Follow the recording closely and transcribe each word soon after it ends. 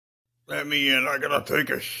Let me in, I gotta take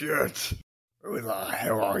a shit. Who the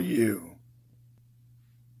hell are you?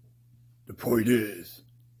 The point is,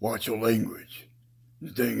 watch your language. The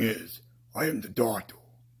thing is, I am the doctor.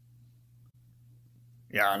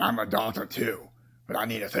 Yeah, and I'm a doctor too, but I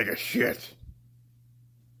need to take a shit.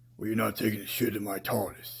 Well, you're not taking a shit in my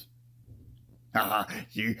TARDIS.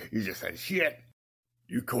 You just said shit.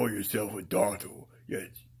 You call yourself a doctor,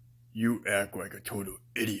 yet you act like a total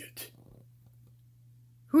idiot.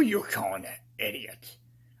 Who you calling an idiot?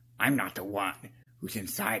 I'm not the one who's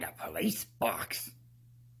inside a police box.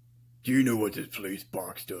 Do you know what this police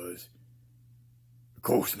box does? Of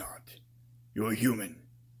course not. You're a human.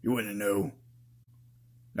 You wouldn't know.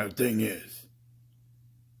 Now the thing is,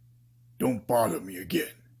 don't bother me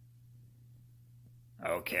again.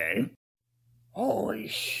 Okay. Holy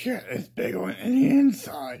shit, it's bigger on the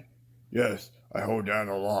inside. Yes, I hold down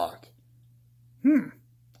a lot.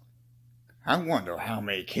 I wonder how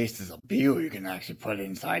many cases of beer you can actually put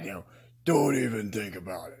inside there. Don't even think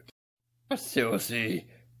about it. But seriously,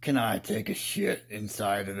 can I take a shit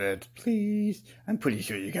inside of it, please? I'm pretty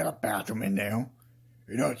sure you got a bathroom in there.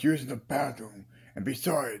 You're not using the bathroom, and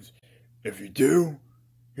besides, if you do,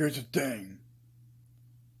 here's the thing.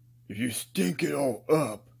 If you stink it all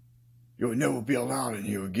up, you'll never be allowed in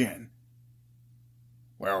here again.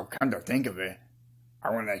 Well, come to think of it, I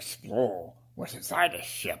want to explore what's inside the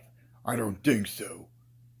ship. I don't think so.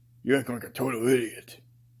 You act like a total idiot.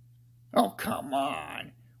 Oh, come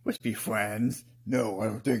on. Let's be friends. No, I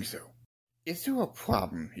don't think so. Is there a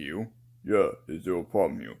problem, Hugh? Yeah, is there a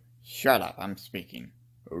problem, Hugh? Shut up, I'm speaking.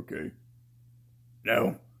 Okay.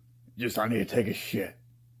 No, just I need to take a shit.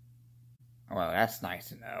 Well, that's nice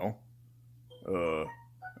to know.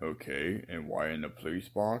 Okay, and why in the police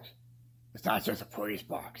box? It's not just a police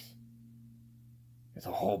box. There's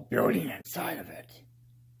a whole building inside of it.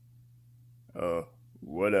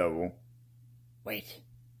 Whatever. Wait,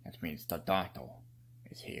 that means the doctor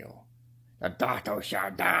is here. The doctor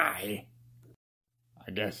shall die.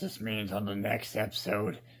 I guess this means on the next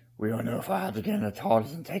episode, we don't know if I have to get in the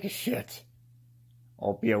TARDIS and take a shit.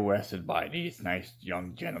 Or be arrested by these nice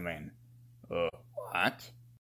young gentlemen. What?